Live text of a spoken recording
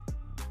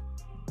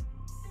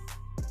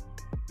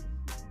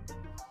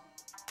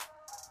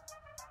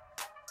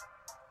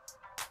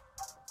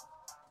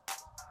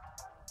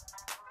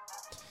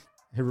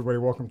Hey everybody,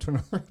 welcome to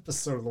another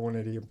episode of the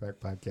 180 Impact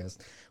Podcast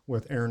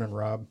with Aaron and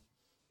Rob.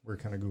 We're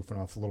kind of goofing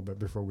off a little bit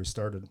before we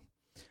started.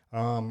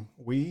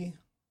 We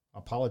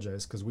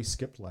apologize because we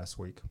skipped last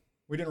week.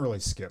 We didn't really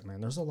skip,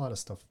 man. There's a lot of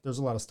stuff. There's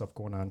a lot of stuff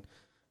going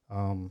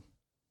on.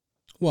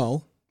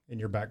 Well, in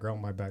your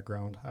background, my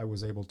background, I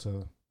was able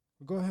to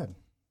go ahead.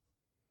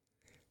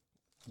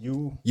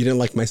 You didn't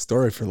like my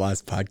story for the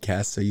last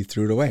podcast, so you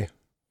threw it away.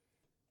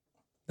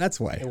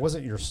 That's why. It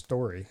wasn't your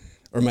story.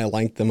 Or my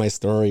length of my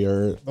story,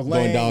 or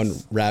going down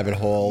rabbit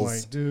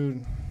holes. Like,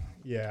 dude,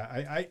 yeah,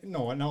 I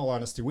no, in all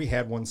honesty, we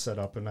had one set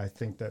up, and I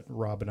think that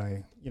Rob and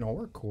I,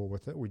 we're cool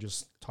with it. We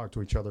just talked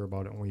to each other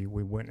about it, and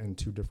we went in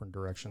two different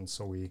directions.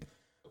 So we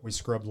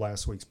scrubbed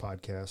last week's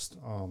podcast,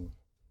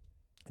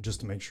 just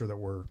to make sure that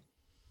we're.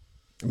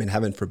 I mean,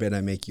 heaven forbid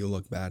I make you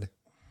look bad.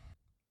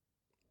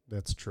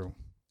 That's true.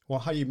 Well,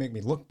 how do you make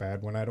me look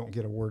bad when I don't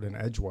get a word in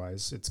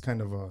edgewise? It's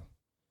kind of a.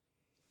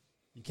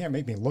 You can't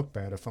make me look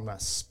bad if I'm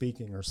not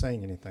speaking or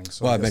saying anything.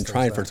 So well, I've been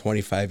trying for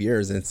 25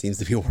 years and it seems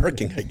to be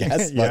working, I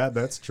guess. Yeah,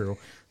 that's true.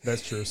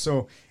 That's true.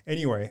 So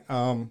anyway,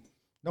 no,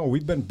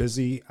 we've been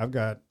busy. I've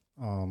got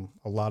a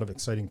lot of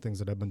exciting things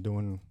that I've been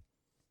doing.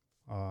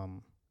 I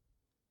don't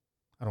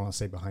want to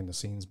say behind the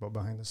scenes, but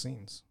behind the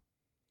scenes.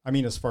 I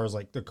mean, as far as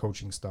like the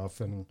coaching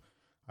stuff, and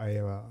I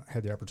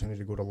had the opportunity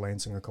to go to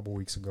Lansing a couple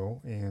weeks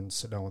ago and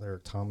sit down with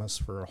Eric Thomas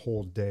for a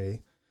whole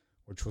day,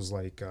 which was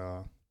like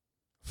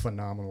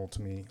phenomenal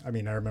to me. I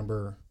mean, I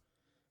remember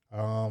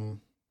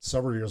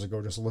several years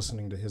ago just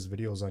listening to his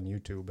videos on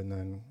YouTube and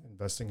then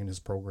investing in his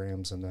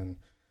programs, and then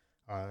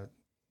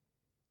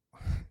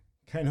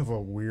kind of a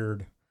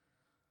weird,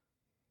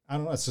 I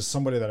don't know, it's just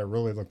somebody that I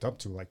really looked up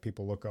to. Like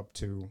people look up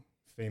to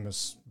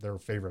their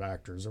favorite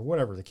actors or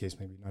whatever the case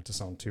may be, not to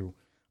sound too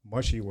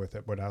mushy with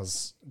it, but I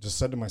was just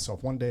said to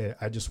myself one day,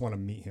 I just want to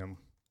meet him.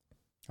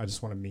 I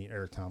just want to meet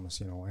Eric Thomas,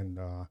 and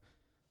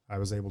I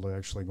was able to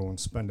actually go and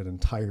spend an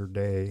entire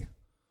day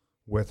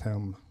with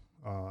him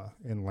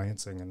in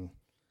Lansing and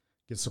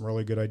get some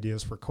really good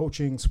ideas for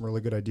coaching, some really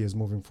good ideas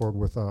moving forward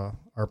with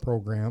our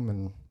program,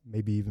 and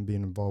maybe even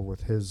being involved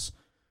with his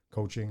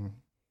coaching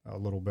a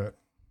little bit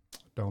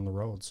down the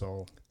road.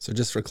 So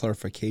just for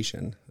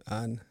clarification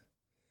on,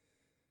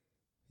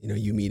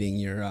 you meeting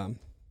your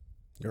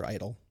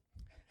idol.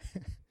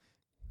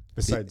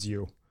 Besides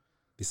you.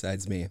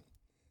 Besides me.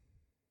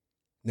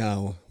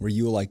 Now, were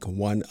you like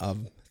one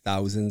of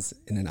thousands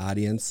in an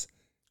audience,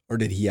 or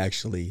did he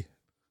actually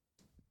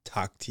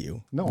talk to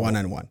you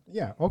one-on-one?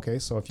 Yeah. Okay.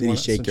 So if you want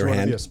to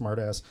be a smart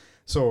ass.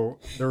 So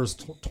there's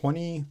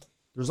 20,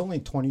 there's only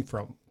 20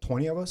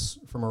 of us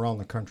from around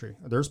the country.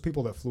 There's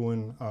people that flew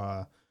in,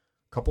 a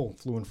couple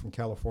flew in from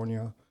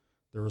California.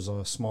 There was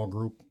a small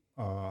group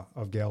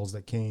of gals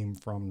that came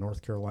from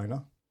North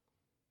Carolina.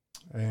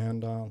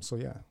 And so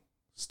yeah,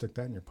 stick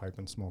that in your pipe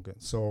and smoke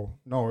it. So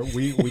no,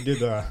 we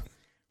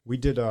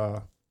did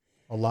a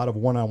lot of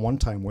one-on-one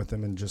time with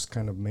him and just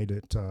kind of made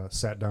it,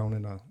 sat down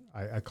in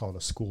I call it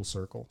a school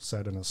circle,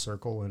 sat in a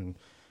circle, and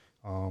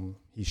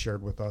he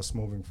shared with us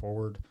moving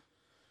forward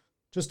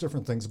just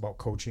different things about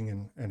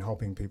coaching and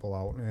helping people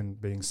out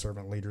and being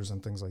servant leaders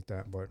and things like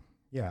that. But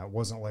yeah, it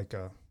wasn't like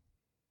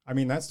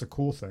that's the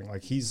cool thing.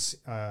 Like he's,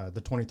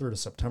 the 23rd of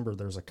September,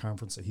 there's a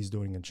conference that he's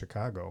doing in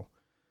Chicago,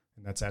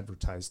 and that's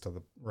advertised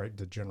to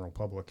the general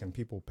public, and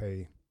people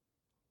pay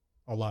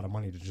a lot of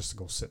money to just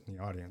go sit in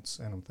the audience.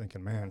 And I'm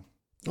thinking, man.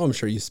 Oh, I'm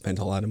sure you spent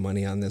a lot of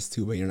money on this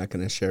too, but you're not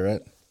going to share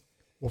it.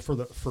 Well,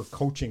 for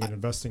coaching and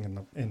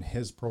investing in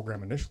his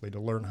program initially to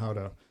learn how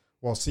to,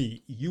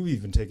 you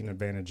even taken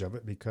advantage of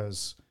it,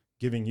 because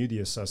giving you the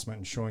assessment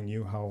and showing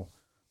you how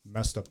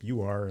messed up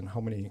you are and how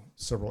many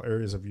several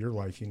areas of your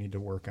life you need to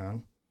work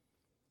on,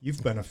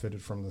 you've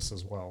benefited from this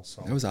as well.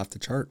 So I was off the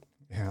chart.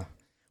 Yeah,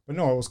 but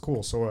no, it was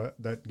cool. So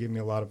that gave me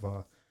a lot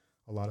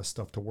of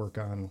stuff to work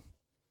on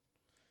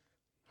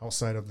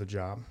outside of the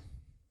job.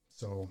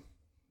 So,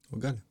 well,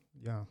 good.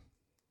 Yeah.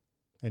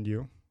 And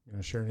you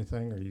gonna share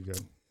anything, or are you good?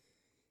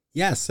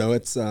 Yeah, so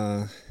it's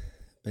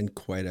been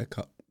quite a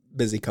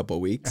busy couple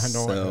of weeks. I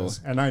know it is.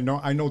 And I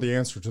know the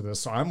answer to this,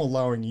 so I'm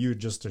allowing you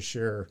just to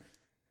share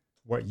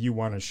what you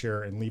want to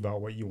share and leave out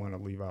what you want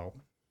to leave out.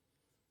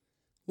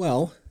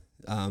 Well,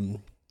 I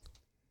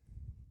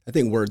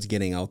think word's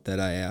getting out that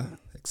I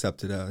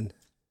accepted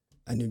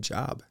a new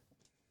job.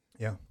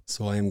 Yeah.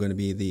 So I am going to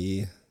be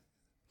the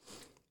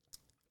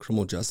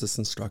criminal justice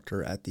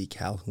instructor at the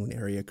Calhoun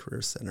Area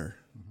Career Center.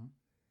 Mm-hmm.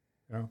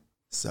 Yeah.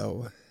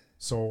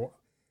 So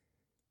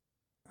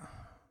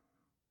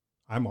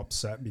I'm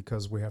upset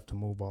because we have to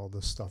move all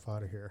this stuff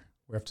out of here.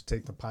 We have to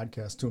take the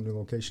podcast to a new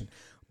location.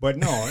 But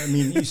no, I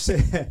mean, you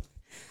say,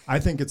 I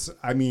think it's,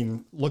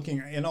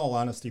 in all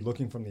honesty,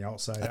 looking from the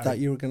outside. I thought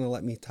you were going to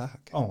let me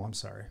talk. Oh, I'm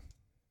sorry.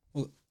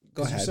 Well,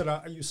 go ahead.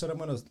 You said I'm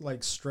going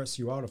to stress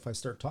you out if I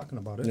start talking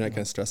about it. You're not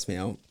going to stress me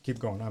out. Keep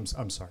going. I'm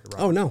sorry, Rob.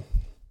 Oh, no.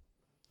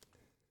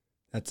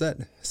 That's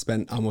it.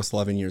 Spent almost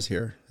 11 years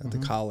here at the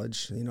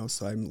college,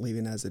 so I'm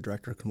leaving as the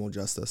director of criminal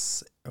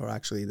justice, or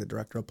actually the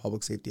director of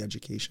public safety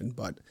education.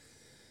 But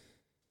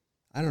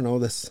I don't know,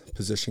 this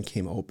position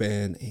came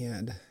open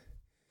and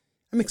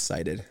I'm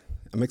excited.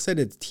 I'm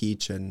excited to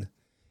teach and,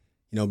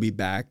 be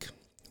back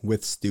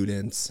with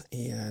students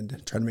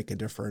and try to make a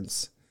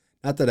difference.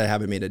 Not that I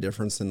haven't made a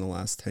difference in the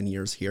last 10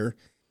 years here,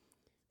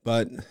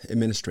 but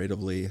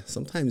administratively,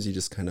 sometimes you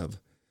just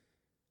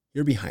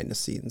you're behind the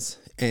scenes.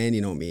 And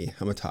you know me,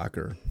 I'm a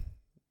talker.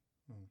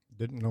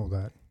 Didn't know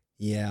that.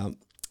 Yeah.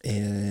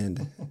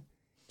 And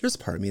there's a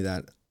part of me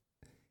that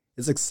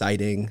is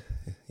exciting.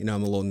 I'm a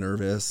little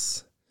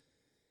nervous.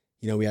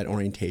 We had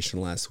orientation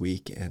last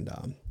week, and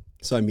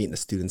so I'm meeting the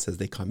students as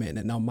they come in.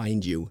 And now,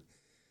 mind you,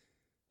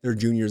 they're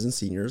juniors and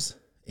seniors,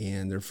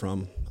 and they're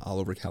from all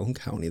over Calhoun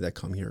County that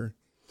come here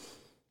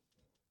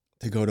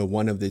to go to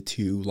one of the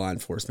 2 law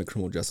enforcement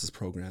criminal justice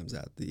programs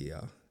at the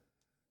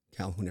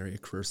Calhoun Area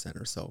Career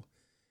Center. So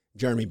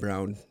Jeremy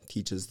Brown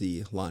teaches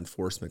the law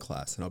enforcement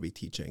class, and I'll be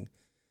teaching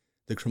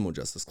the criminal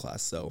justice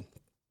class. So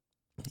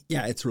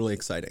yeah, it's really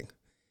exciting.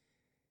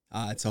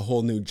 It's a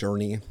whole new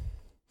journey.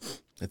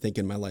 I think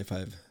in my life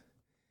I've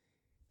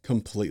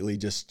completely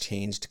just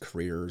changed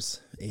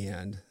careers,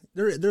 and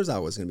there's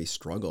always going to be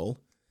struggle,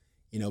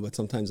 but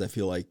sometimes I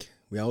feel like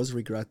we always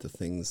regret the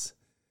things.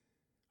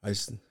 I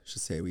should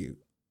say we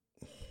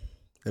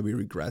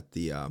regret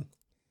the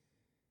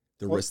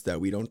risk that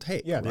we don't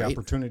take. Yeah, right? the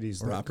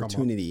opportunities. Or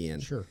opportunity.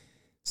 And sure.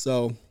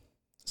 So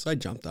I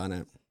jumped on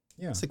it.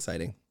 Yeah. It's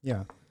exciting.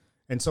 Yeah.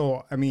 And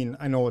so, I mean,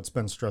 I know it's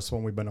been stressful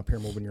when we've been up here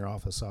moving your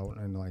office out,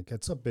 and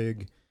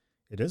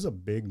it is a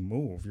big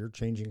move. You're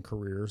changing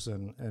careers,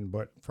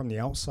 but from the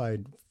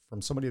outside,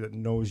 from somebody that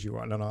knows you,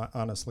 and I'm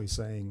honestly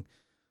saying,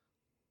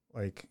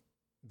 like,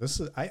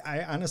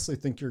 I honestly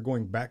think you're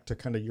going back to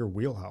kind of your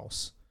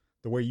wheelhouse,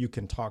 the way you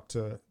can talk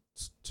to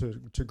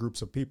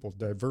groups of people,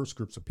 diverse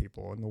groups of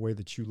people, and the way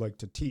that you like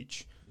to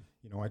teach.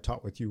 I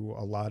taught with you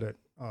a lot at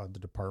the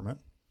department.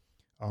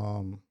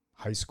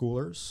 High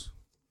schoolers,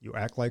 you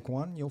act like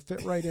one, you'll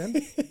fit right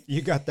in.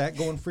 You got that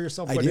going for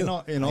yourself. But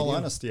in all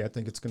honesty, I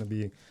think it's going to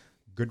be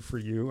good for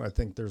you. I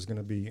think there's going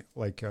to be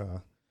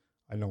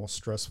I know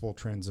stressful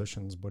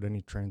transitions, but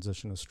any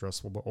transition is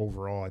stressful. But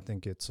overall, I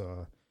think it's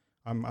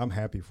I'm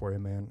happy for you,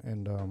 man.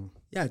 And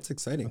yeah, it's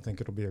exciting. I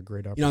think it'll be a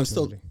great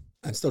opportunity.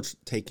 I'm still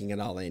taking it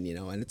all in,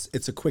 and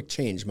it's a quick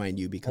change, mind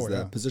you, because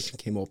the position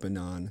came open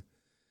on,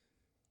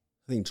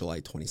 I think,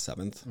 July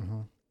 27th,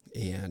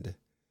 and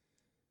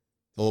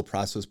the whole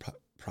process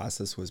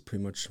was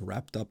pretty much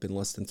wrapped up in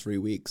less than 3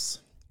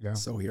 weeks. Yeah.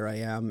 So here I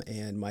am,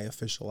 and my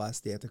official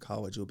last day at the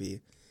college will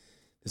be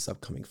this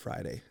upcoming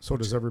Friday. So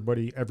does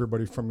everybody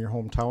from your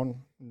hometown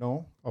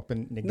know up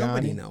in Negaunee?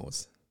 Nobody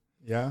knows.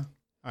 Yeah,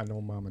 I know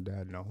Mom and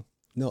Dad know.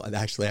 No,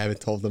 actually, I haven't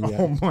told them yet.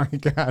 Oh my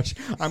gosh.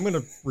 I'm going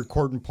to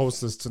record and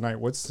post this tonight.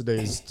 What's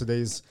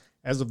today's,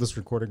 as of this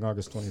recording,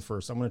 August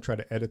 21st. I'm going to try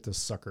to edit this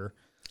sucker.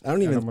 I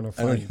don't even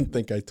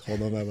think I told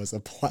them I was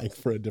applying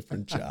for a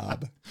different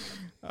job.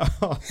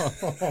 Oh,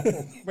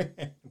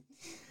 man.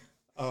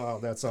 Oh,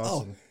 that's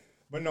awesome.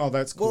 But no,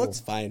 that's cool. Well, it's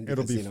fine.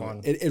 It'll be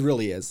fun. It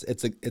really is.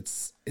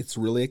 It's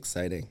really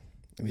exciting.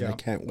 I mean, I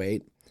can't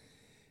wait.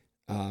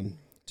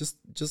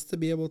 Just to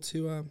be able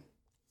to,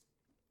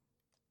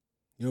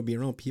 be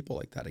around people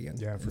like that again.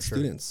 Yeah, for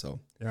students.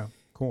 So yeah,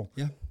 cool.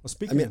 Yeah. Well,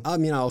 speaking.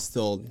 we'll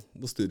still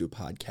do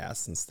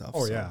podcasts and stuff.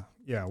 Oh so.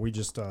 Yeah. We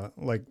just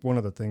like one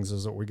of the things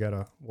is that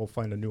we'll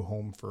find a new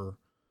home for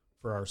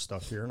our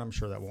stuff here, and I'm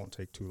sure that won't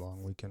take too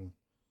long.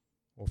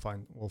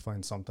 We'll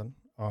find something.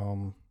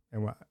 And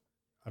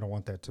I don't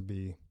want that to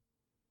be,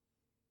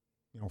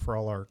 for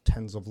all our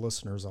tens of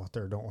listeners out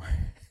there. Don't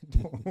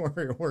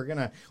worry. We're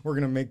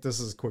gonna make this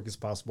as quick as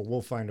possible.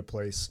 We'll find a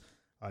place.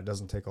 It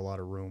doesn't take a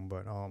lot of room,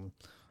 but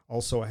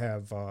also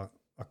have a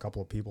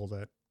couple of people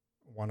that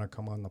want to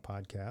come on the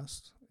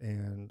podcast,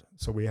 and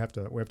so we have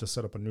to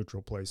set up a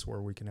neutral place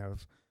where we can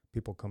have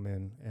people come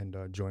in and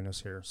join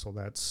us here. So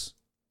that's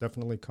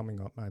definitely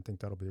coming up, and I think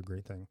that'll be a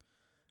great thing.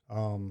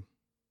 So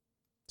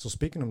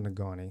speaking of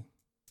Negaunee,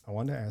 I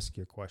wanted to ask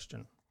you a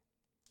question.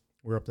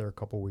 We were up there a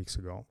couple weeks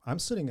ago. I'm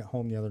sitting at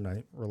home the other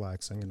night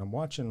relaxing, and I'm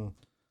watching,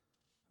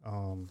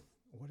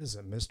 what is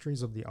it,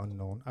 Mysteries of the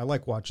Unknown. I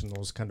like watching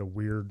those kind of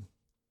weird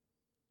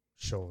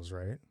shows,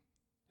 right?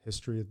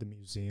 History of the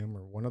Museum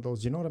or one of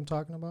those. You know what I'm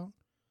talking about?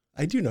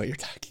 I do know what you're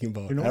talking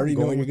about. I already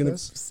know what you're going to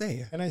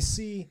say. And I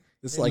see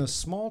it's in the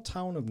small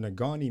town of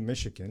Negaunee,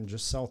 Michigan,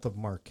 just south of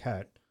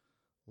Marquette,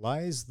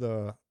 lies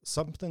the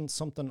something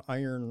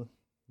iron.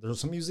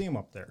 There's a museum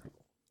up there.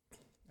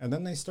 And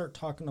then they start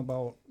talking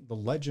about the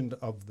legend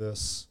of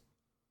this.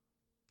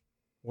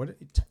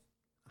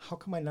 How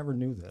come I never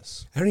knew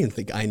this? I don't even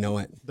think I know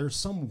it. There's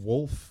some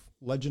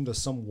legend of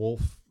some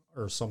wolf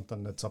or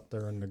something that's up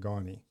there in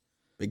Negaunee.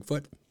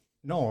 Bigfoot?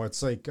 No,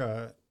 it's like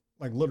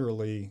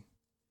literally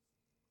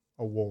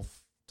a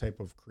wolf type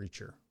of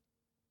creature.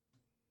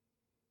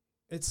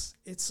 It's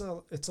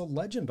a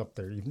legend up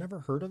there. You've never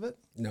heard of it?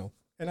 No.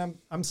 And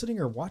I'm sitting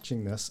here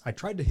watching this. I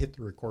tried to hit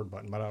the record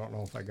button, but I don't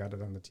know if I got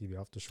it on the TV. I'll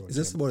have to show it. Is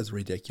this about as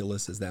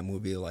ridiculous as that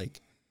movie,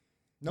 like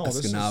no,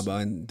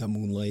 Escanaba and the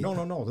Moonlight?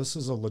 No. This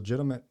is a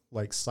legitimate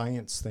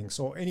science thing.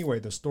 So anyway,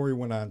 the story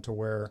went on to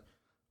where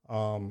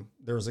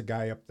there was a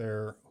guy up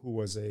there who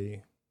was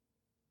I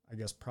I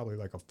guess probably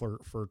like a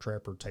fur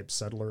trapper type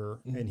settler,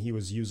 Mhm. and he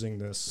was using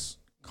this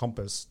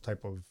compass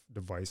type of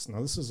device.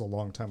 Now this is a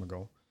long time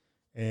ago,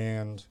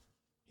 and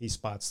he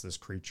spots this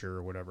creature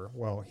or whatever.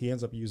 Well, he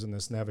ends up using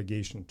this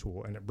navigation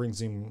tool, and it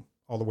brings him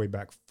all the way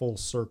back full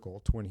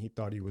circle to when he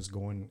thought he was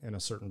going in a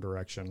certain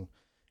direction,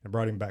 and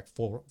brought him back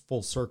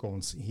full circle.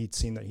 And he'd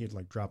seen that he had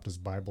like dropped his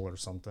Bible or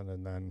something,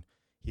 and then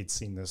he'd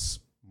seen this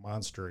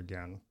monster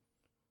again.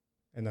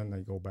 And then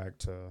they go back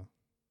to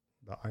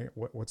the iron.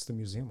 What's the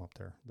museum up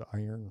there? The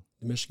iron.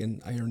 The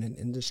Michigan Iron and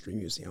Industry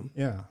Museum.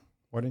 Yeah.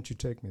 Why didn't you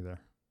take me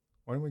there?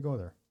 Why didn't we go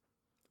there?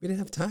 We didn't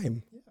have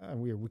time. Yeah,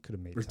 we could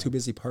have made. We're time. too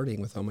busy partying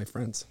with all my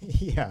friends.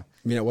 Yeah.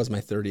 I mean, it was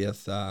my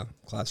 30th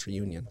class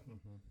reunion,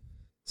 Mm-hmm.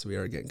 so we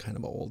are getting kind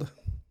of old.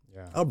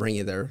 Yeah. I'll bring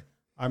you there.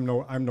 I'm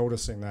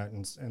noticing that,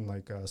 and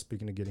like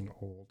speaking of getting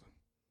old,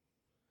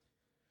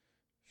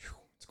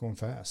 it's going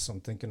fast. So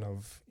I'm thinking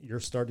of you're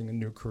starting a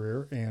new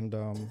career, and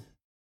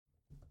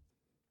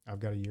I've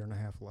got a year and a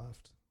half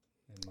left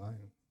in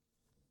mine.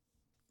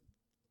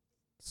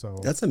 So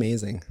That's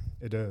amazing.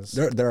 it is.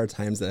 There are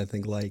times that I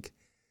think, like,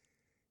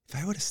 if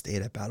I would have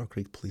stayed at Battle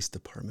Creek Police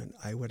Department,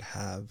 I would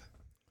have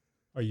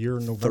A year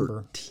in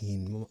November.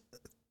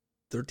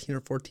 13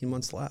 or 14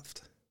 months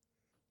left.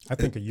 I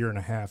think a year and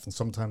a half, and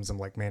sometimes I'm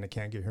like, man, I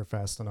can't get here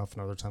fast enough,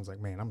 and other times like,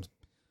 man, I'm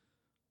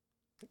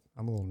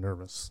a little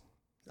nervous,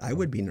 I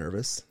would be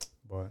nervous.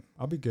 but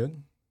I'll be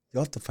good.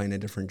 You'll have to find a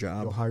different You'll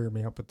job. hire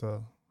me up at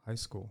the high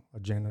school, a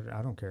janitor.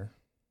 I don't care.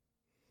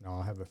 No,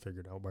 I'll have it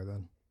figured out by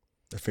then.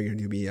 I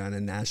figured you'd be on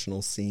a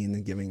national scene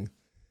and giving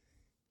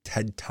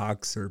TED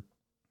Talks or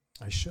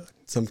I should.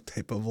 some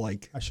type of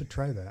like I should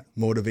try that.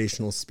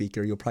 motivational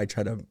speaker. You'll probably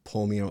try to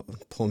pull me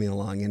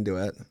along into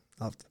it.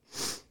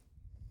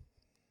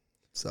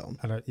 So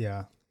I don't,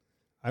 yeah,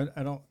 I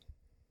don't.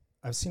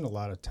 I've seen a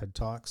lot of TED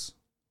Talks.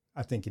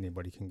 I think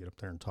anybody can get up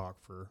there and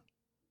talk for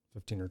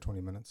 15 or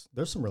 20 minutes.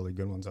 There's some really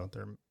good ones out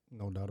there,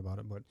 no doubt about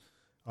it. But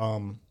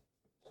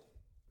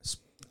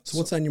so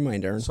what's on your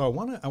mind, Aaron? so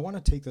I want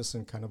to take this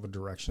in kind of a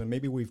direction, and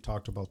maybe we've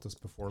talked about this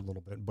before a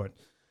little bit, but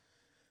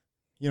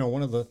you know,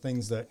 one of the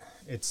things that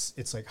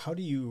it's like, how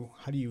do you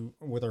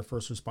with our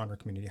first responder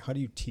community, how do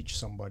you teach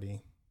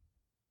somebody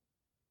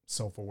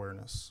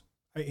self-awareness?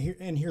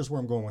 And here's where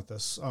I'm going with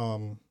this.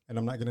 And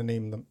I'm not going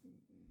to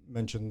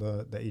mention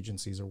the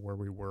agencies or where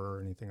we were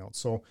or anything else.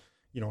 So,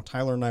 you know,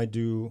 Tyler and I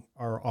do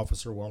our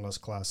officer wellness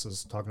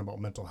classes talking about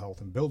mental health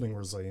and building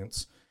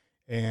resilience.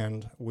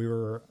 And we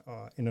were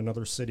in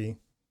another city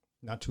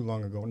not too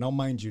long ago. Now,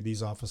 mind you,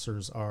 these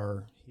officers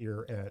are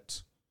here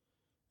at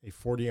a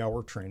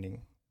 40-hour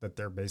training that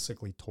they're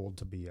basically told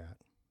to be at.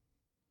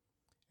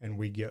 And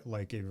we get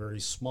like a very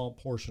small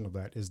portion of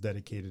that is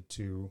dedicated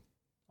to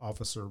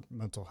officer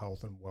mental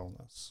health and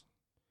wellness.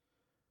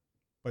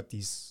 But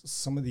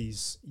some of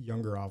these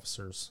younger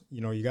officers,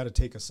 you know, you got to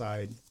take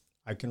aside.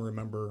 I can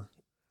remember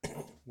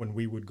when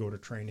we would go to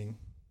training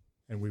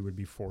and we would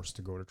be forced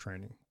to go to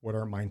training, what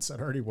our mindset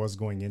already was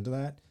going into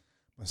that.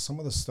 But some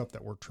of the stuff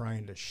that we're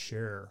trying to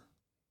share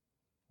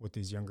with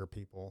these younger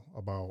people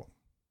about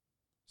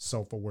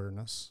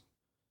self-awareness.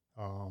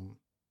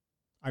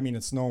 I mean,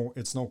 it's no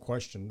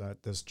question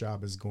that this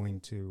job is going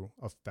to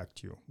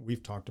affect you.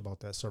 We've talked about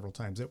that several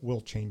times. It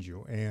will change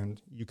you.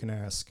 And you can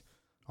ask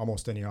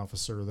almost any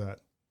officer that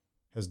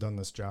has done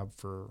this job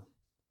for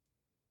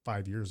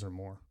 5 years or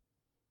more.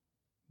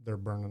 They're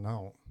burning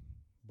out.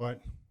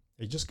 But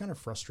it just kind of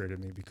frustrated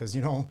me because,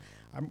 you know,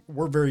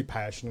 we're very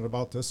passionate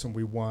about this, and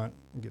I'm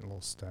getting a little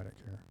static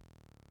here.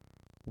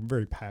 We're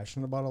very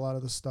passionate about a lot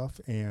of this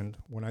stuff. And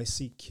when I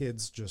see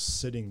kids just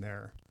sitting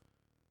there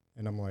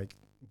and I'm like,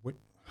 what?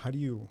 How do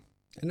you?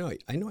 I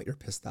know what you're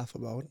pissed off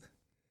about.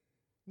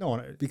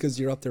 No, because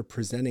you're up there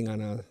presenting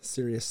on a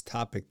serious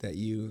topic that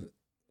you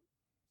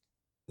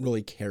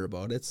really care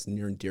about. It's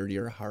near and dear to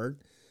your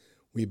heart.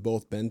 We've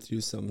both been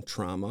through some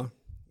trauma,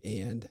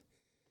 and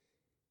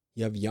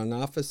you have young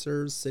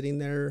officers sitting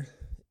there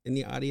in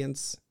the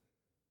audience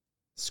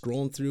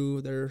scrolling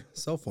through their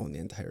cell phone the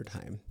entire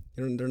time.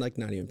 They're like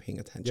not even paying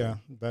attention. yeah,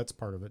 that's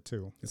part of it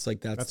too. It's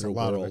like that's a their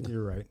lot world. of it.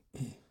 You're right.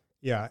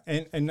 Yeah,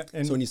 and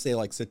So when you say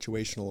like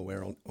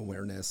situational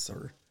awareness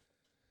or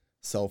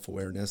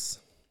self-awareness,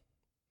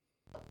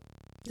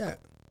 yeah,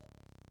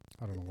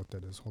 I don't know what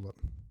that is. Hold up,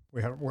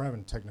 we're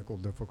having technical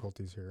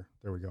difficulties here.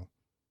 There we go.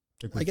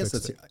 I guess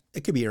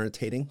it could be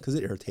irritating because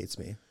it irritates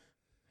me.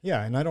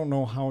 Yeah, and I don't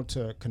know how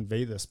to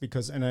convey this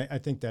because, and I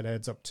think that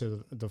adds up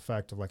to the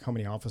fact of like how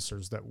many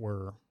officers that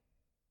are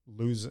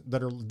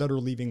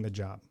leaving the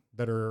job,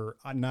 that are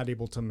not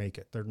able to make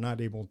it. They're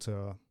not able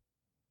to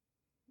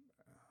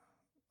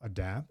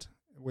adapt.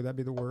 Would that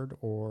be the word?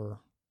 Or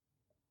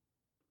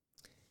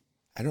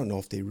I don't know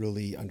if they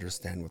really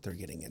understand what they're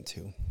getting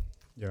into.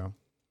 Yeah.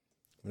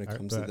 When it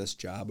comes to this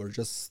job, or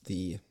just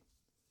the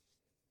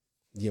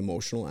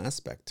emotional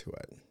aspect to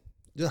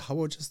it. How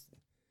about just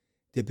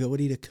the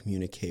ability to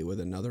communicate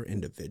with another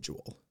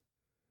individual?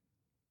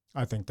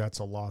 I think that's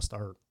a lost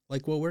art.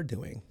 Like what we're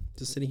doing,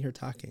 just sitting here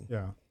talking.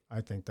 Yeah,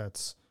 I think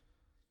that's...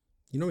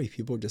 You know how many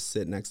people just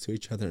sit next to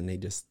each other and they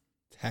just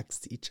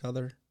text each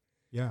other?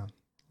 Yeah.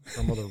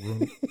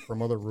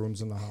 from other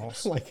rooms in the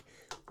house. Like,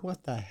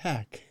 what the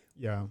heck?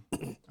 Yeah,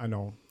 I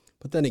know.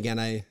 But then again,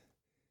 I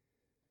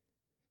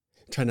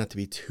try not to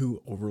be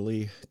too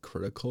overly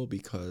critical,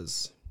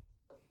 because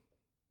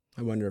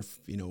I wonder if,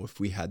 if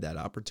we had that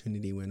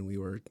opportunity when we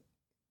were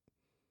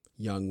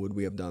young, would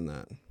we have done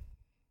that?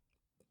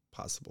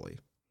 Possibly.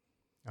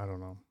 I don't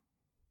know.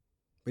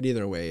 But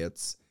either way,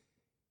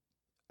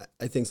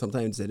 I think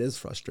sometimes it is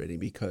frustrating,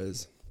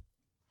 because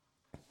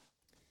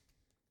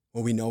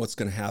when we know what's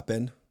going to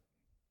happen,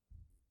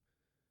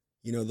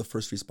 the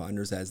first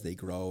responders, as they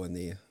grow and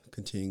they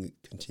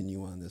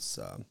continue on this,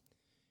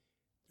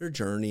 their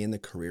journey and the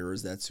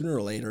careers, that sooner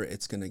or later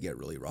it's going to get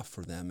really rough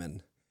for them.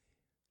 And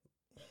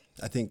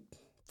I think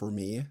for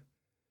me,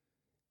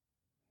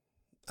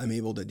 I'm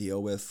able to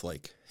deal with,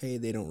 like, hey,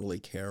 they don't really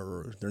care,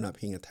 or they're not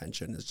paying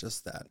attention. It's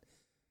just that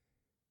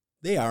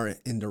they are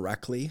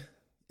indirectly.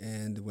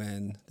 And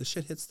when the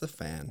shit hits the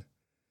fan,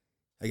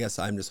 I guess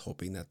I'm just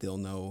hoping that they'll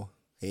know,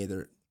 hey,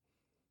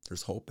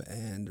 there's hope,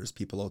 and there's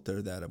people out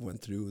there that have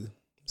went through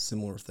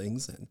similar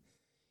things.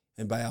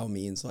 And by all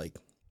means, like,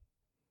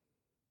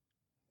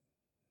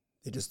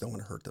 they just don't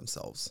want to hurt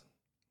themselves.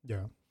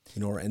 Yeah.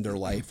 Or end their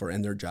life, or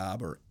end their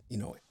job, or,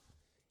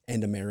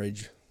 end a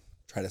marriage,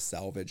 try to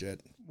salvage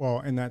it. Well,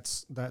 and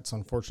that's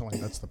unfortunately,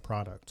 that's the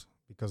product,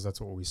 because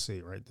that's what we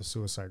see, right? The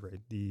suicide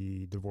rate,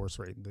 the divorce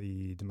rate,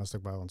 the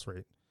domestic violence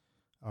rate.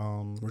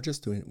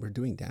 We're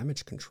doing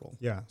damage control.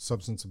 Yeah.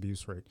 Substance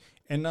abuse rate.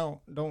 And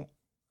now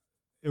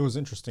it was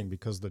interesting,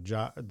 because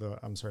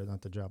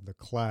the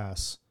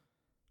class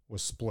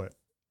was split.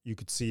 You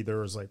could see there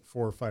was like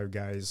 4 or 5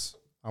 guys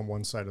on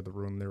one side of the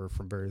room. They were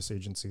from various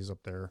agencies up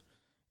there,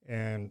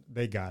 and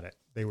they got it.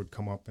 They would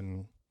come up,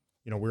 and,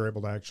 we were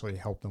able to actually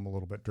help them a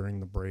little bit during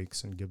the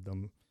breaks and give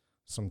them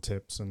some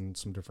tips and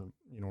some different,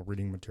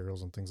 reading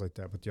materials and things like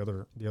that. But the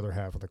other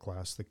half of the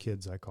class, the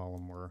kids, I call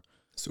them, were,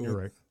 you're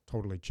right,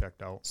 totally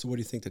checked out. So what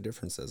do you think the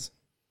difference is?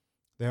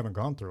 They haven't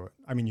gone through it.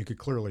 I mean, you could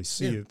clearly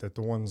see that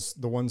the ones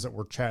that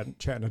were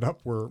chatting it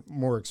up were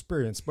more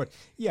experienced. But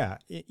yeah,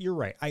 you're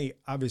right. I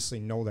obviously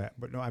know that,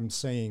 but no, I'm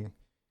saying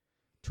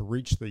to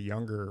reach the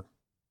younger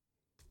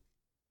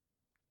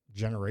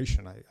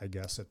generation, I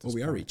guess at this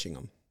we point. are reaching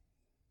them.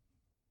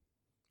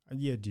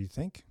 Yeah, do you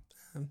think?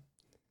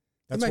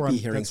 You might be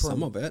hearing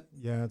some of it.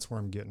 Yeah, that's where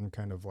I'm getting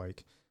kind of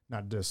like,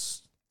 not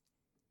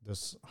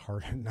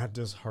disheartened.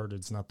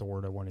 It's not the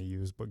word I want to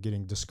use, but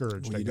getting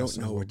discouraged. Well, you don't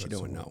know what you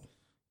don't know.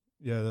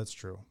 Yeah, that's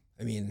true.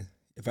 I mean,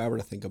 if I were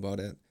to think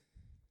about it,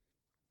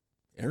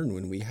 Aaron,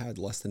 when we had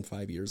less than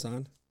 5 years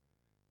on,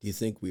 do you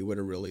think we would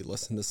have really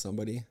listened to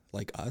somebody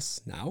like us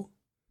now?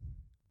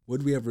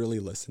 Would we have really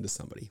listened to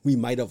somebody? We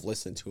might have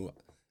listened to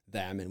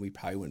them, and we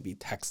probably wouldn't be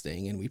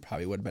texting, and we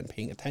probably would have been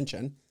paying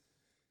attention.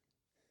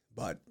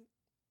 But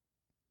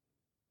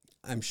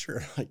I'm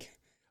sure, like,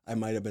 I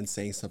might have been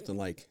saying something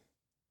like,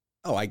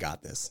 oh, I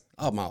got this.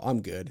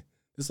 I'm good.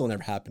 This will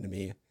never happen to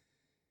me.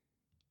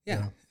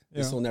 Yeah.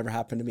 This will never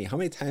happen to me. How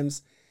many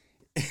times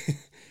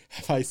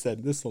have I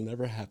said, this will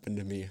never happen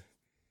to me?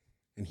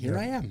 And here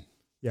I am.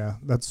 Yeah,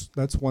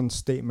 that's one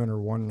statement, or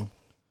one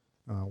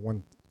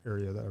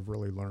area that I've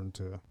really learned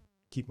to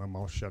keep my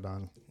mouth shut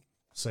on,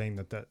 saying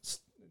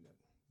that's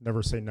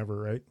never say never,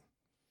 right?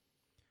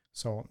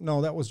 So,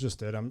 no, that was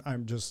just it.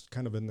 I'm just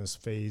kind of in this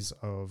phase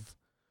of,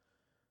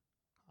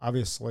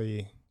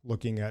 obviously,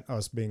 looking at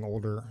us being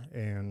older,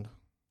 and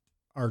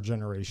our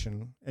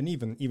generation, and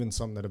even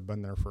some that have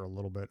been there for a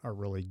little bit, are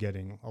really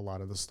getting a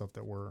lot of the stuff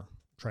that we're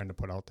trying to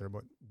put out there.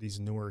 But these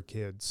newer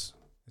kids,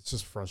 it's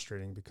just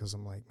frustrating, because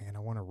I'm like, man, I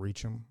want to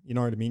reach them. You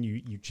know what I mean?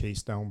 You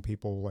chase down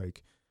people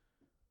like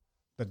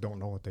that don't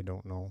know what they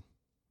don't know.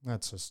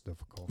 That's just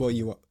difficult. Well,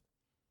 you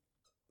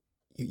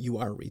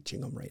are reaching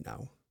them right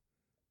now.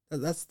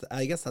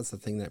 I guess that's the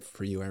thing that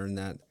for you, Aaron,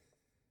 that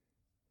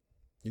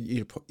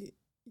you're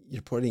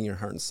putting your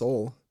heart and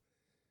soul,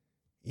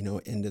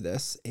 into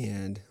this,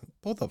 and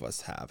both of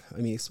us have. I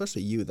mean,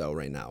 especially you though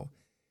right now.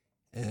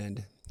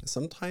 And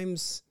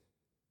sometimes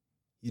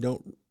you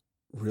don't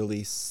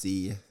really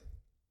see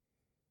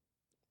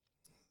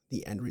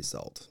the end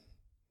result.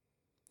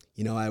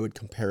 I would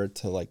compare it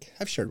to, like,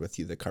 I've shared with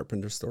you the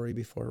carpenter story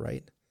before,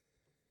 right?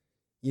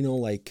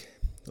 Like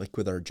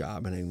with our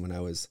job, and when I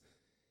was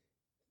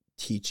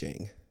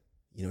teaching,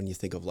 and you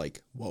think of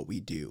like what we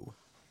do,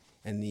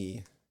 and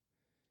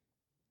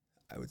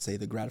I would say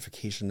the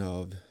gratification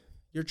of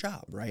your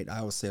job, right? I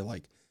always say,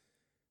 like,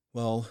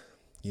 well,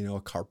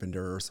 a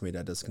carpenter or somebody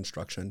that does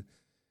construction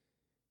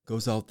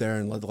goes out there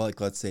and, like,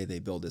 let's say they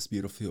build this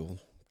beautiful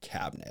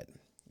cabinet,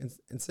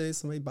 and say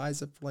somebody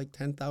buys it for like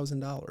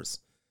 $10,000,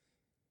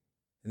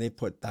 and they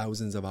put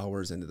thousands of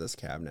hours into this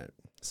cabinet.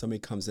 Somebody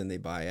comes in, they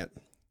buy it,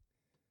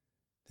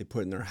 they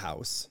put it in their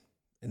house,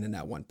 and then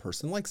that one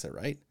person likes it,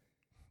 right?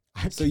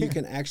 So you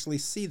can actually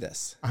see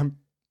this. I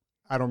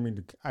don't mean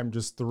to,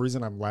 the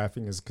reason I'm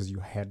laughing is because you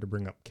had to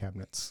bring up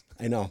cabinets.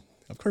 I know.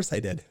 Of course I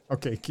did.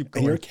 Okay, keep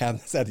going. And your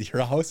cabinets at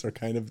your house are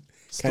kind of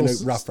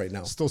rough right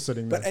now. Still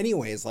sitting there. But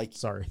anyways, like,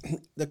 sorry.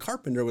 The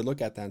carpenter would look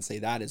at that and say,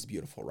 that is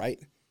beautiful, right?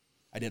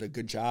 I did a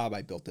good job.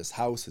 I built this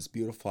house. It's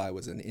beautiful. I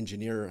was an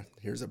engineer.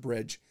 Here's a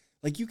bridge.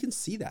 Like, you can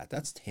see that.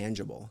 That's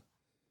tangible.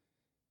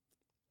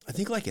 I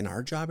think like in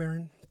our job,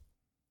 Aaron,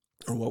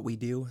 or what we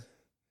do,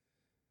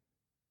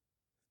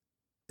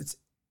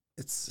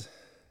 it's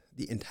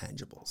the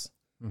intangibles.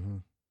 Mm-hmm.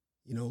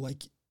 You know,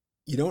 like,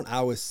 you don't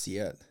always see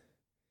it,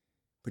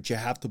 but you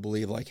have to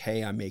believe like,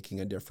 hey, I'm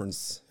making a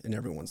difference in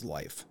everyone's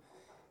life.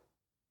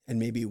 And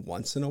maybe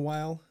once in a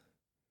while,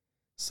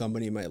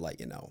 somebody might let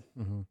you know.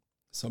 Mm-hmm.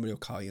 Somebody will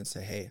call you and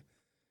say, hey,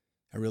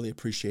 I really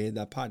appreciated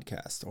that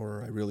podcast,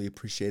 or I really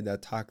appreciated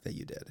that talk that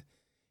you did.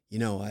 You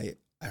know, I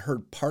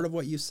heard part of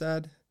what you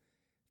said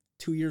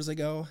 2 years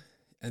ago,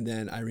 and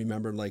then I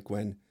remembered like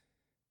when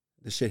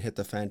the shit hit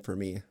the fan for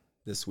me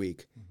this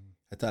week,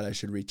 I thought I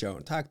should reach out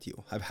and talk to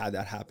you. I've had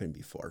that happen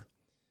before.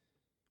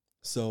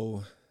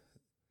 So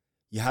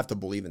you have to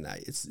believe in that.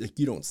 It's like,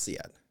 you don't see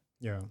it.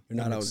 Yeah. You're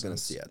not always going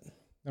to see it.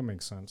 That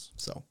makes sense.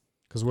 So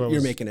because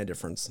you're making a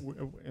difference.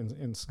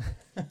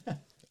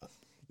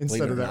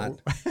 Instead of that,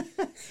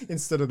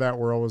 instead of that,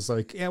 we're always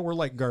like, yeah, we're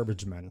like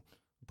garbage men.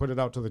 Put it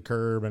out to the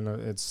curb and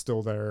it's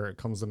still there. It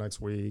comes the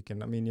next week.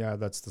 And I mean, yeah,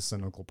 that's the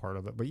cynical part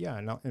of it. But yeah,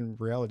 now in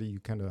reality, you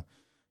kind of,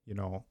 you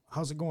know,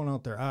 how's it going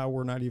out there?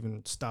 We're not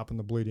even stopping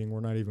the bleeding.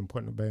 We're not even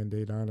putting a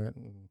Band-Aid on it.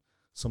 And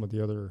some of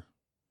the other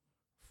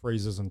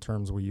phrases and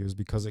terms we use,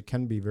 because it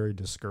can be very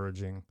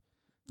discouraging.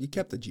 You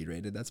kept the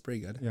G-rated. That's pretty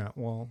good. Yeah.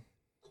 Well,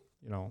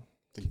 you know,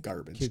 the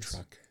garbage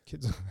truck.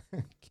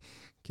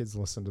 Kids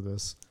listen to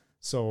this.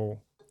 So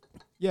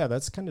yeah,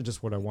 that's kind of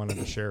just what I wanted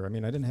to share. I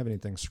mean, I didn't have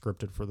anything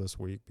scripted for this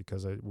week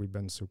because we've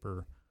been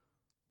super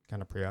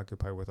kind of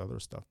preoccupied with other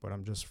stuff, but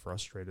I'm just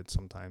frustrated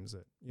sometimes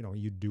that, you know,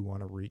 you do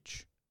want to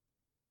reach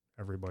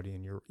everybody,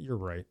 and you're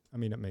right. I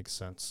mean, it makes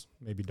sense.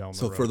 Maybe down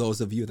the road. So for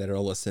those of you that are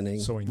listening,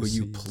 Sowing will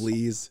you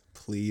seeds.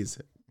 please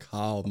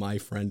call my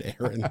friend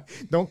Aaron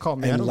Don't call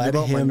me. and let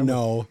him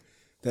know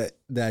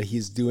that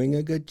he's doing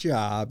a good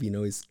job. You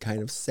know, he's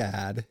kind of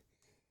sad,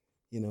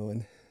 you know,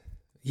 and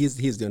he's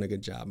doing a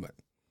good job, but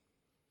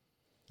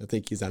I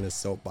think he's on his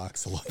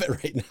soapbox a little bit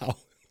right now.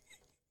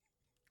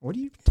 What are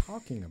you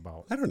talking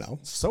about? I don't know.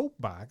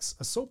 Soapbox?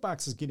 A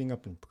soapbox is getting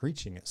up and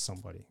preaching at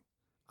somebody.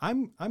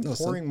 I'm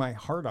pouring my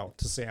heart out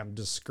to say I'm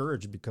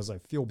discouraged because I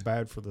feel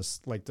bad for this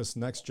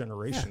next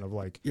generation of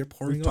like, you're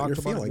pouring we've out your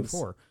talked about feelings. it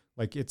before.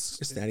 Like you're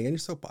standing on your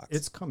soapbox.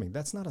 It's coming.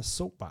 That's not a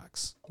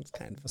soapbox. It's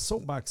kind of a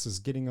soapbox is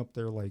getting up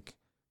there like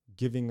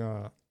giving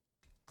a.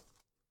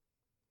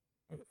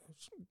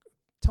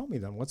 Tell me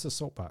then, what's a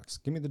soapbox?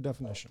 Give me the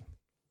definition.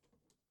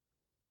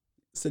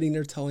 Sitting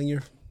there telling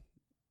you.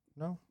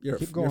 No,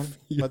 keep going.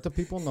 Let the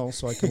people know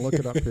so I can look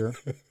it up here.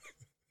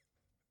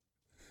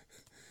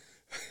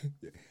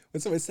 When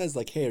somebody says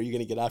like, hey, are you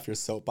going to get off your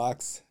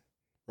soapbox?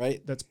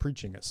 Right? That's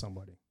preaching at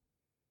somebody.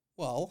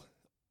 Well,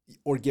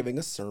 or giving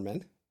a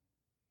sermon.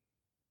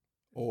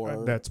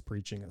 Or that's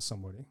preaching at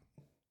somebody.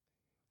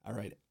 All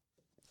right.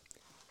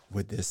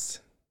 Would this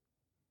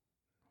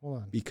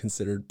be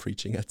considered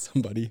preaching at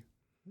somebody?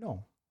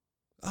 No.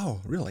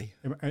 Oh, really?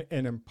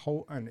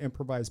 An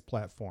improvised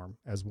platform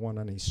as one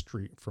on a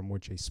street from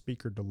which a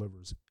speaker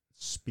delivers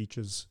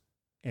speeches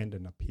and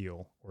an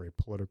appeal or a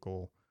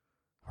political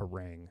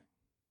harangue.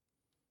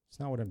 It's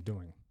not what I'm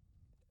doing.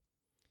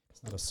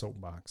 It's not a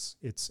soapbox.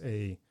 It's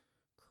a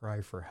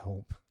cry for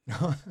help.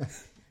 No,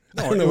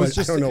 I don't know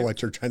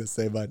what you're trying to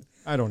say, but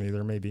I don't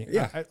either. Maybe.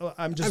 Yeah.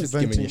 I'm just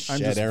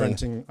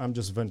venting. I'm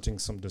just venting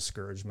some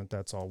discouragement.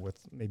 That's all, with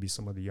maybe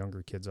some of the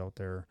younger kids out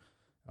there,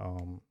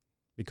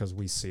 because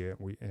we see it.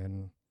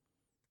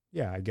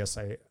 I guess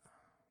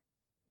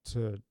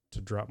to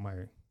drop my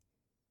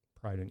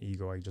pride and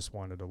ego, I just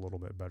wanted a little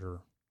bit better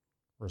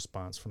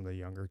response from the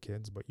younger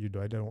kids. But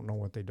I don't know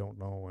what they don't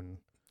know, and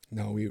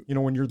no,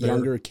 when you're there,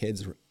 younger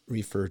kids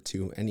refer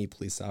to any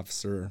police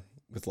officer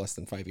with less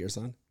than 5 years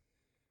on.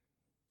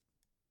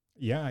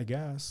 Yeah, I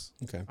guess.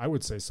 Okay. I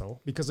would say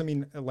so. Because I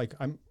mean, like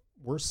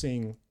we're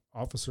seeing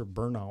officer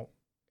burnout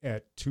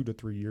at 2 to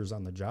 3 years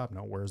on the job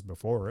now, whereas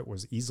before it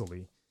was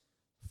easily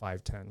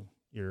 5-10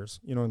 years.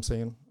 You know what I'm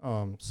saying?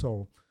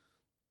 So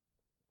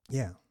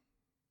yeah.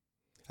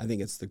 I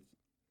think it's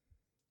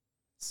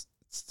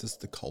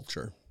just the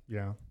culture.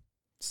 Yeah.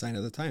 Sign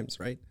of the times,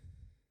 right?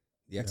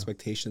 The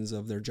expectations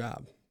of their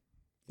job.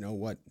 You know,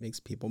 what makes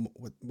people,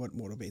 what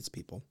motivates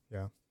people.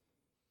 Yeah.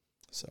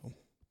 So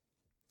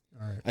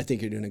all right. I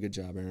think you're doing a good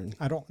job, Aaron.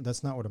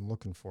 That's not what I'm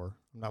looking for.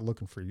 I'm not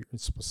looking for you,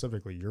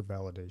 specifically your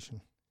validation.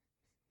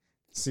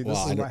 See,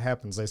 this is what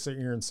happens. I sit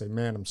here and say,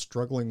 man, I'm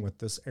struggling with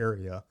this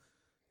area.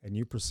 And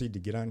you proceed to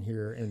get on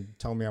here and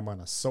tell me I'm on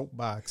a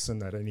soapbox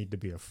and that I need to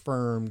be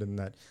affirmed and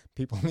that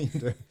people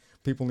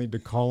need to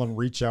call and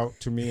reach out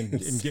to me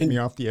and get me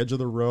off the edge of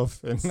the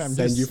roof. And I'm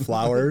send you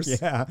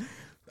flowers. Yeah.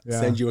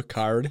 Send you a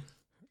card.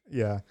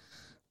 Yeah.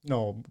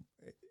 No,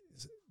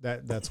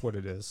 that's what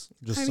it is.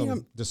 Just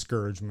some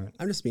discouragement.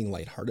 I'm just being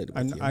lighthearted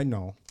with you. I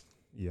know.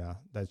 Yeah,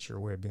 that's your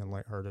way of being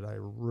lighthearted. I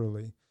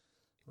really,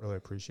 really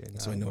appreciate that.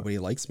 That's why nobody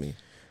likes me.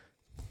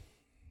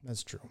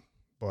 That's true.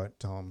 But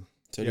so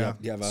yeah. Do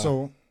you have a...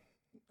 So,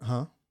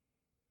 huh?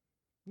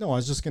 No, I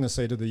was just going to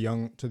say to the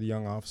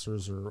young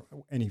officers or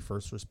any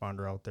first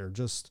responder out there,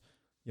 just,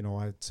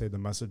 I'd say the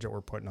message that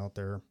we're putting out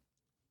there,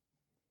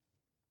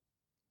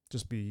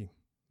 just be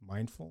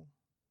mindful,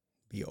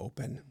 Be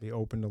open.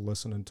 to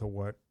listening to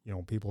what,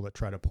 people that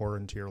try to pour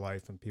into your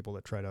life and people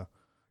that try to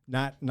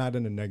not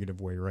in a negative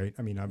way. Right.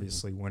 I mean,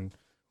 obviously when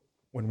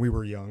we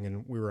were young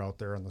and we were out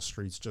there on the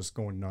streets, just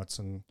going nuts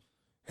and,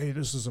 hey,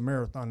 this is a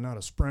marathon, not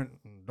a sprint.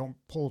 And don't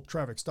pull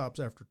traffic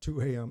stops after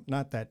 2 a.m.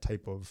 Not that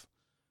type of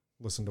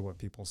listen to what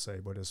people say,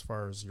 but as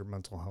far as your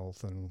mental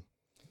health and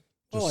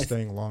just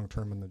staying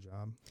long-term in the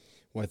job.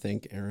 Well, I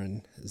think,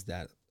 Aaron, is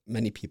that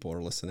many people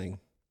are listening.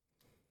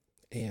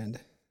 And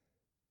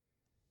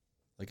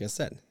like I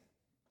said,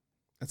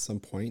 at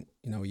some point,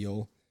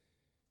 you'll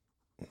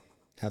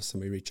have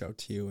somebody reach out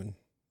to you, and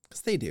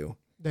because they do.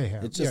 They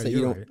have. It's just that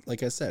you don't, right.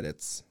 Like I said,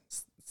 it's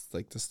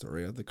like the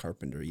story of the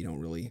carpenter. You don't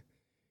really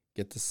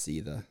get to see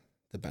the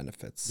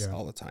benefits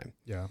all the time.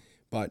 Yeah.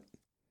 But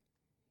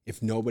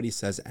if nobody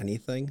says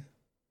anything,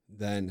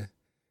 then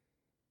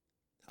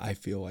I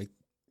feel like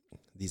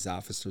these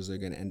officers are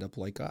going to end up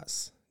like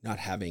us, not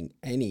having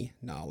any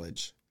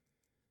knowledge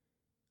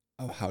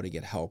of how to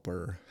get help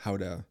or how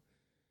to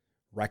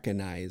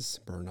recognize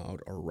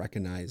burnout or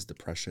recognize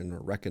depression or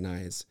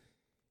recognize,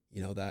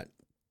 that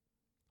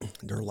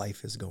their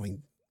life is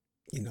going,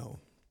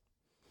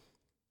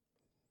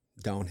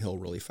 downhill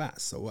really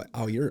fast. So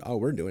all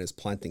we're doing is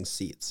planting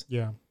seeds.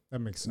 Yeah, that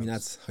makes sense. I mean,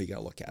 that's how you got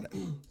to look at it.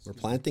 We're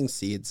planting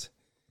seeds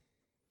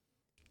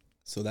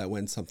so that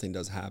when something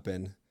does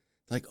happen,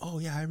 like, oh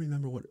yeah, I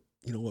remember what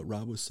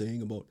Rob was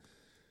saying about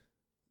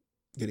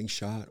getting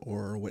shot,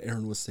 or what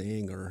Aaron was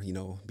saying, or,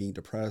 being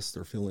depressed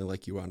or feeling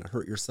like you want to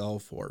hurt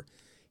yourself, or,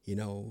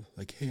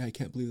 like, hey, I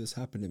can't believe this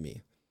happened to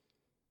me.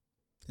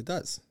 It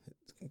does.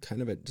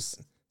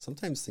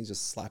 Sometimes things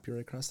just slap you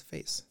right across the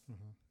face.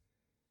 Mm-hmm.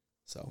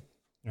 So.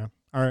 Yeah.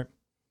 All right.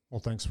 Well,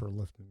 thanks for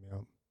lifting me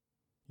up.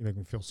 You make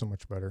me feel so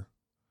much better.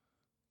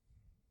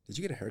 Did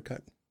you get a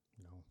haircut?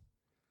 No.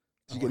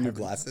 Did you get new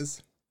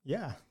glasses?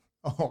 Yeah.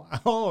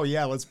 Oh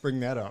yeah. Let's bring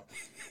that up.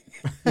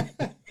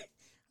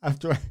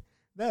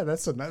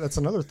 That's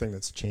another thing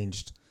that's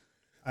changed.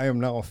 I am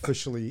now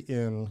officially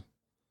in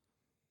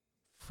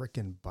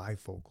freaking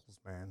bifocals,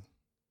 man.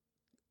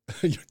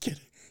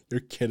 You're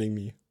kidding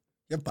me.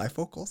 You have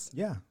bifocals?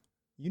 Yeah.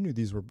 You knew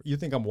these were. You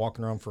think I'm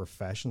walking around for a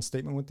fashion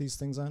statement with these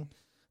things on?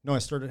 No, I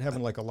started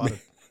having like a lot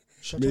of.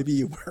 Maybe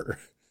you were.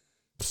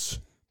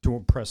 To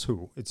impress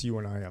who? It's you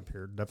and I up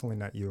here. Definitely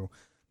not you.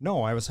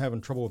 No, I was having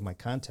trouble with my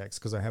contacts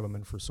because I have them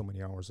in for so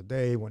many hours a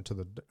day. Went to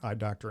the eye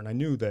doctor, and I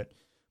knew that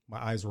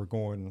my eyes were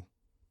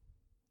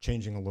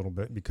changing a little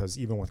bit because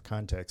even with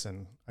contacts,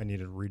 and I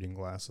needed reading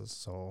glasses.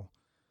 So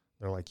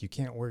they're like, you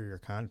can't wear your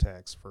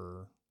contacts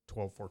for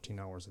 12, 14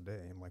 hours a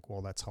day. I'm like,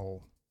 well, that's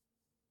how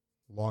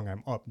long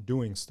I'm up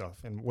doing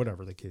stuff, and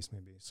whatever the case may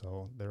be.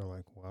 So they're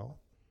like, well,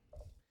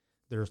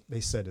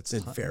 they said it's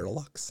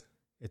Verilux.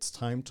 It's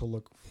time to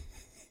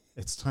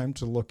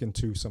look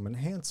into some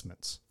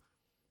enhancements.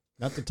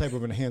 Not the type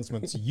of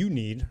enhancements you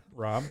need,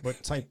 Rob,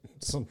 but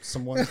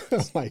someone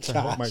to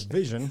help my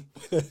vision.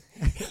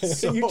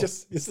 So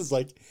this is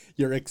like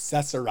you're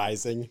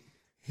accessorizing.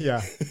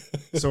 Yeah.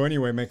 So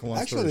anyway, make a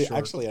long story short.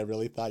 Actually, I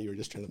really thought you were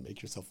just trying to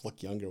make yourself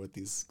look younger with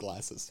these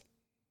glasses.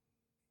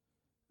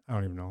 I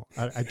don't even know.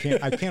 I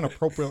can't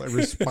appropriately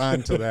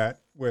respond to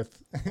that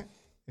with.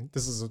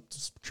 This is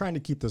just trying to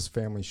keep this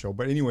family show.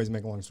 But anyways,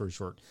 make a long story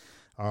short.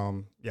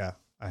 Yeah,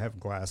 I have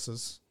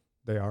glasses.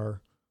 They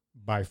are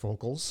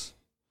bifocals.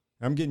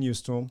 I'm getting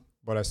used to them,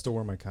 but I still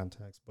wear my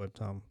contacts. But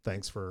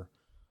thanks for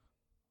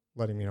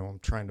letting me know. I'm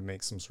trying to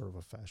make some sort of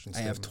a fashion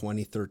statement. I have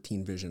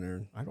 2013 vision,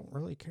 Aaron. I don't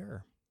really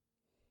care.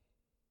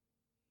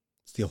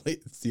 It's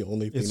the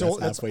only thing that's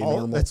halfway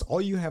normal. That's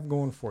all you have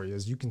going for you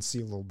is you can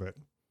see a little bit.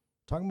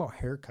 Talking about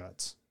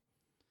haircuts.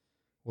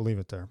 We'll leave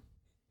it there.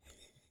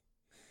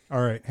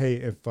 All right. Hey,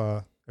 if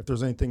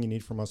there's anything you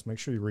need from us, make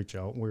sure you reach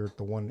out. We're at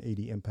the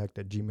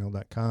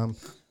 180impact@gmail.com.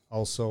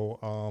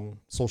 Also,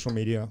 social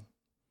media.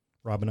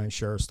 Rob and I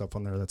share stuff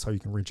on there. That's how you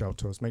can reach out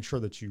to us. Make sure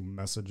that you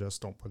message us.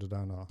 Don't put it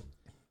on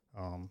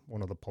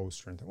one of the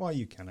posts or anything. Well,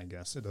 you can, I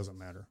guess. It doesn't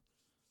matter.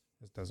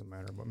 It doesn't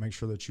matter. But make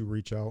sure that you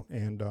reach out.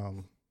 And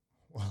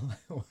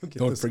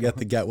don't forget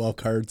the Get Well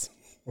cards.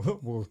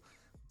 You're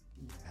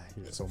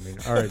so mean.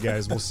 All right,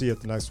 guys. We'll see you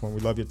at the next one. We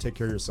love you. Take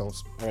care of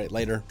yourselves. All right,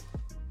 later.